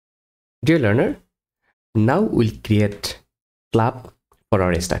Dear learner, now we'll create slab for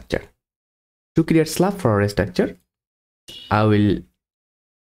our structure. To create slab for our structure, I will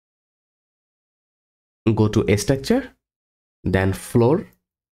go to a structure, then floor.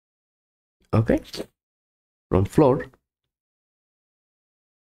 Okay, from floor,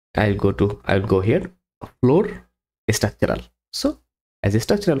 I'll go here, floor structural. So as a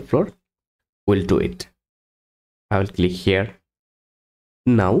structural floor, we'll do it. I will click here.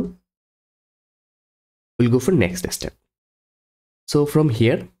 Now we'll go for next step. So from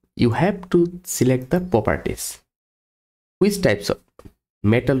here, you have to select the properties. Which types of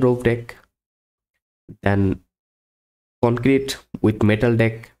metal roof deck, then concrete with metal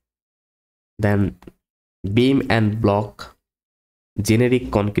deck, then beam and block,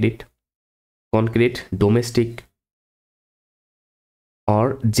 generic concrete, concrete domestic,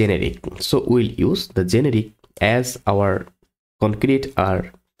 or generic. So we'll use the generic as our concrete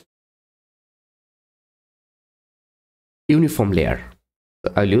are uniform layer.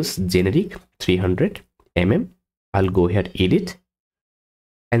 So I'll use generic 300 mm. I'll go here, edit.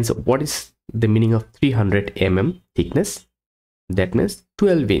 And so what is the meaning of 300 mm thickness? That means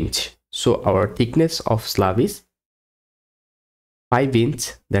 12 inch. So our thickness of slab is 5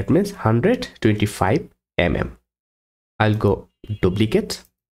 inch. That means 125 mm. I'll go duplicate.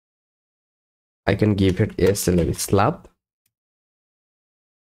 I can give it a slab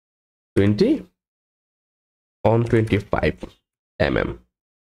 20 on 25 mm.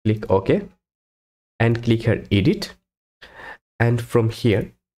 Click OK and click here, edit. And from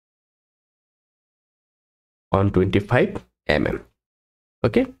here on 25 mm.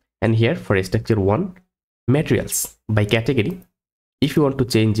 Okay, and here for structure 1, materials by category. If you want to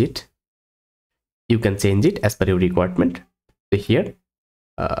change it, you can change it as per your requirement. So here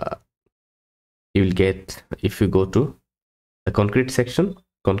you will get, if you go to the concrete section,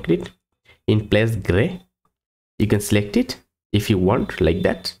 concrete in place gray, you can select it if you want, like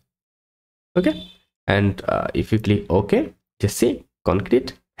that. Okay, and if you click OK, just see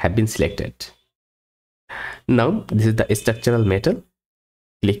concrete have been selected. Now this is the structural metal.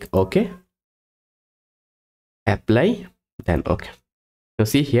 Click OK, apply, then OK. So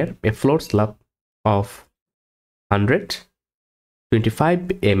see here a floor slab of 125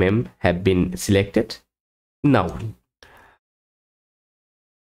 mm have been selected. Now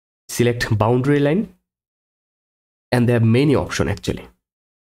select boundary line, and there are many options actually.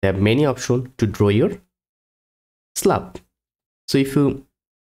 There are many options to draw your slab. So if you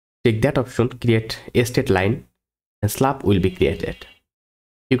take that option, create a straight line, and slab will be created.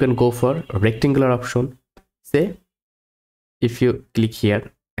 You can go for a rectangular option. Say if you click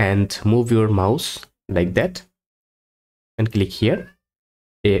here and move your mouse like that and click here,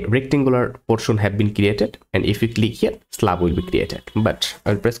 a rectangular portion have been created, and if you click here, slab will be created. But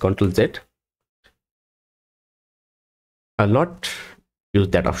I'll press Ctrl Z. I'll not use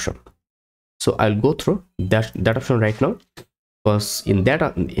that option. So I'll go through that option right now, because in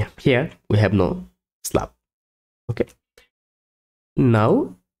that here we have no slab. Okay,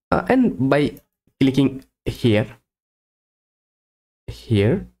 now and by clicking here,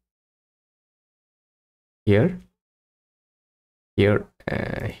 here, here, here,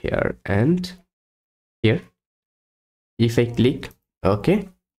 here, and here, if I click OK,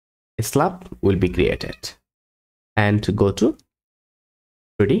 a slab will be created. And to go to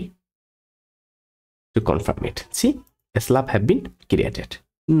 3D to confirm it. See, a slab have been created.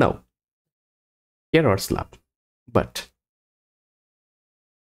 Now here are slab, but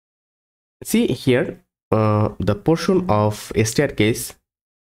see here the portion of a staircase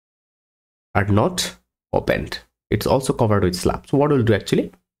are not opened. It's also covered with slab. So what we'll do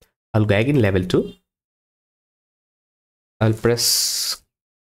actually, I'll go again level 2. I'll press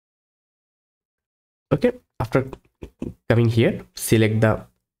OK. After coming here, select the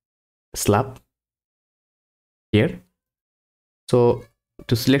slab here. So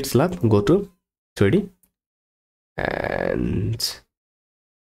to select slab, go to 3D, and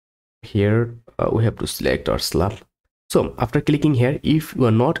here we have to select our slab. So after clicking here, if you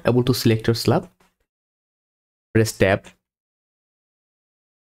are not able to select your slab, press tab.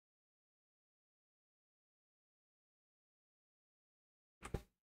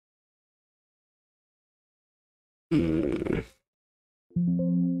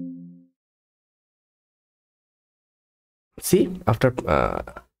 See, after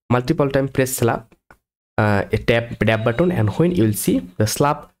multiple time press slab, a tab button, and when you will see the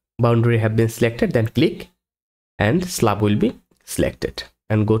slab boundary have been selected, then click and slab will be selected,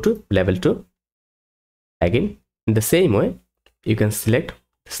 and go to level 2. Again in the same way you can select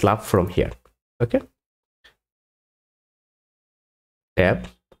slab from here. Okay, tab,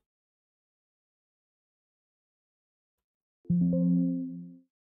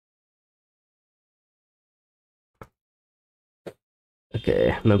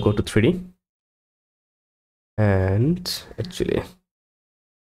 Okay, now go to 3D and actually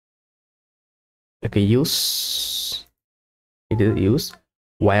okay, use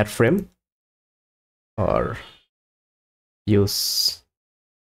wireframe or use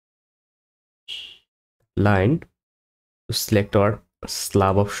line to select our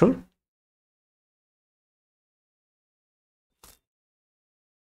slab option.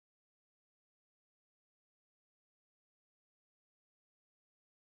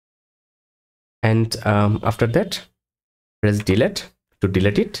 And after that, press delete to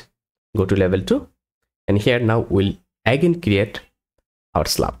delete it. Go to level 2, and here now we'll again create our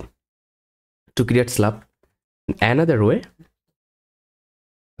slab. To create slab another way,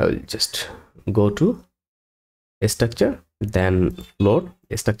 I will just go to a structure, then floor,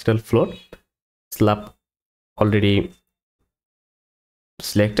 a structural floor, slab already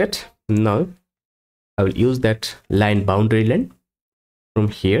selected. Now I will use that line, boundary line from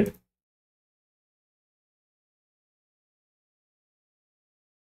here.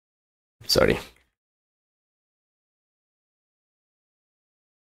 Sorry.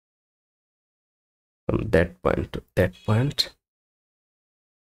 From that point to that point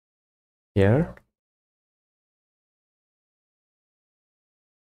here.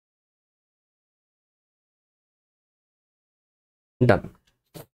 Done.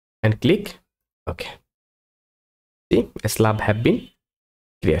 And click OK. See, a slab have been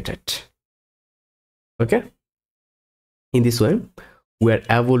created. Okay. In this way, we are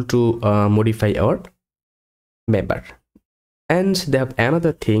able to modify our member. And they have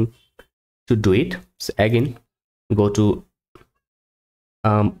another thing to do it. So again, go to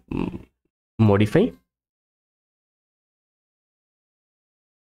modify,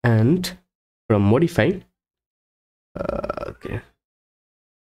 and from modify, okay,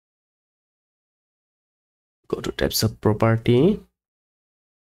 go to types of property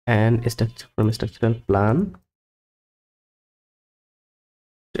and structure, from structural plan,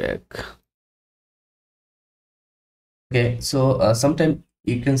 check. Okay, so sometimes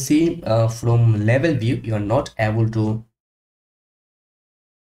you can see from level view you are not able to,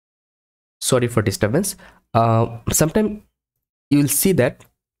 sorry for disturbance, sometimes you will see that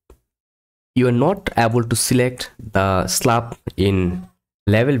you are not able to select the slab in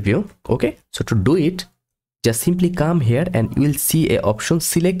level view. Okay, so to do it, just simply come here and you will see a option,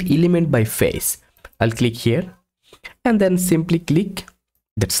 select element by face. I'll click here and then simply click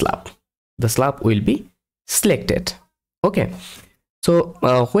that slab. The slab will be selected. Okay, so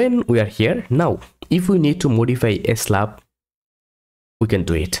when we are here now, if we need to modify a slab, we can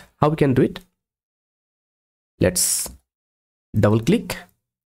do it. How we can do it? Let's double click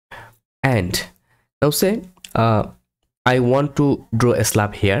and now say I want to draw a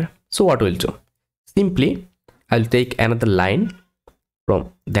slab here. So what we'll do, simply I'll take another line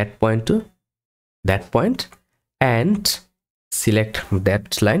from that point to that point and select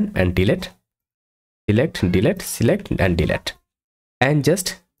that line and delete, select, delete, select and delete, and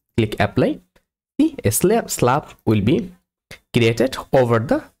just click apply. See, a slab will be created over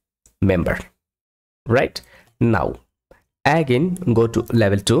the member. Right, now again go to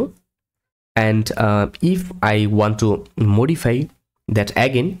level 2, and if I want to modify that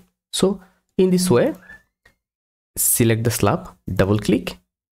again, so in this way, select the slab, double click,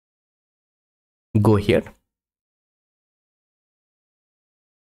 go here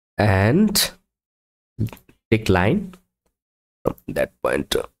and take line from that point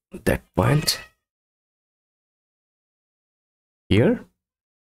to that point here,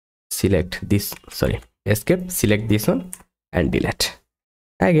 select this, sorry, escape, select this one and delete,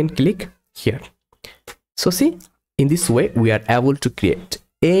 again click here. So see, in this way we are able to create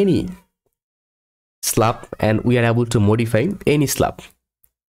any slab and we are able to modify any slab.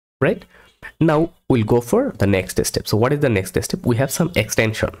 Right, now we'll go for the next step. So what is the next step? We have some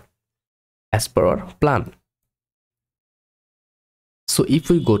extension as per our plan. So if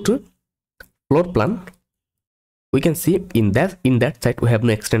we go to floor plan, we can see in that side we have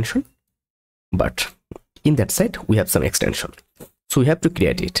no extension, but in that side we have some extension. So we have to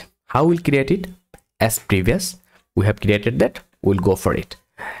create it. How we'll create it? As previous, we have created that, we'll go for it.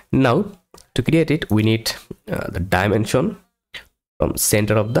 Now to create it, we need the dimension from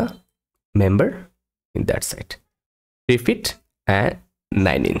center of the member in that side, 3 feet and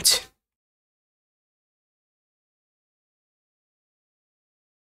 9 inch.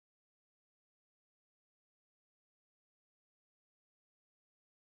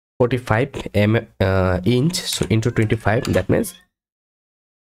 inch, so into 25, that means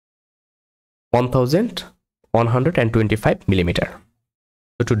 1125 millimeter.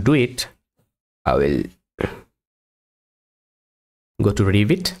 So to do it, I will go to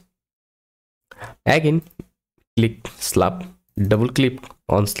Revit, again click slab, double click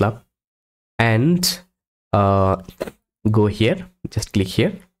on slab, and go here, just click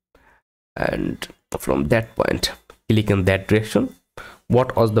here, and from that point click in that direction.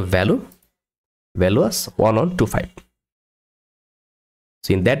 What was the value? Value was 1125.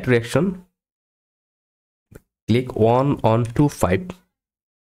 So in that direction, click 1125,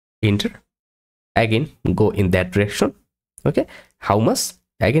 enter, again go in that direction. Okay, how much?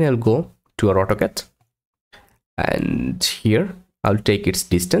 Again I'll go to our AutoCAD, and here I'll take its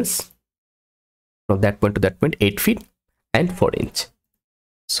distance from that point to that point, 8 feet and 4 inch.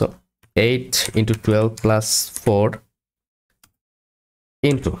 So 8 into 12 plus 4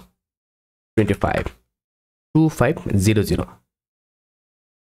 into 25, 2500.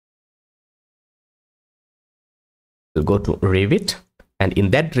 We'll go to Revit, and in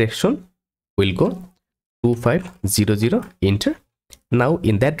that direction we'll go 2500, enter. Now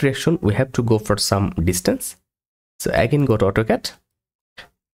in that direction we have to go for some distance, so again go to AutoCAD,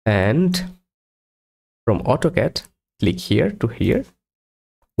 and from AutoCAD click here to here,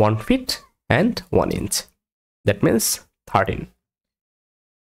 1 feet and 1 inch, that means 13.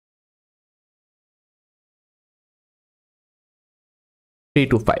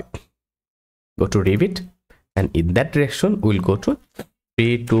 to 5. Go to Revit, and in that direction we'll go to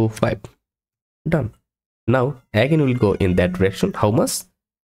 3 to 5. Done. Now again we'll go in that direction. How much?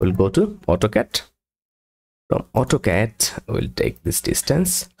 We'll go to AutoCAD. From AutoCAD we'll take this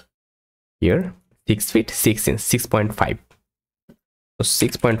distance here, 6 feet 6 inch, 6.5. So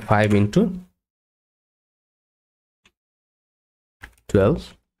 6.5 into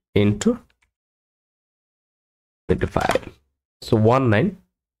 12 into 25. So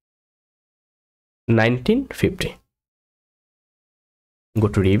 1950. Go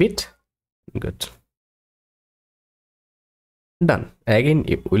to Revit. Good. Done. Again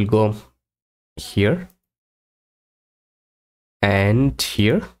it will go here and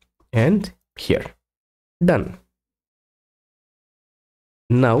here and here. Done.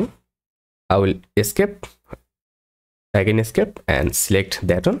 Now I will escape, again escape, and select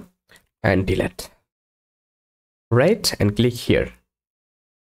that one and delete. Right, and click here.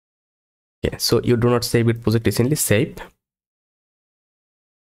 Okay, so you do not save it project recently, save.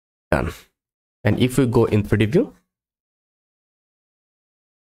 Done. And if we go in 3D view,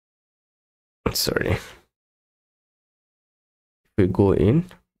 sorry, if we go in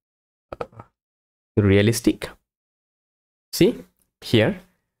realistic, see here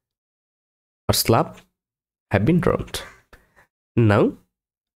our slab have been drawn. Now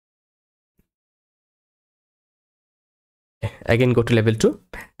again go to level 2,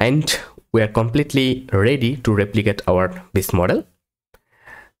 and we are completely ready to replicate our this model.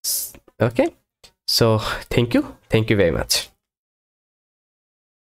 Okay, so thank you very much.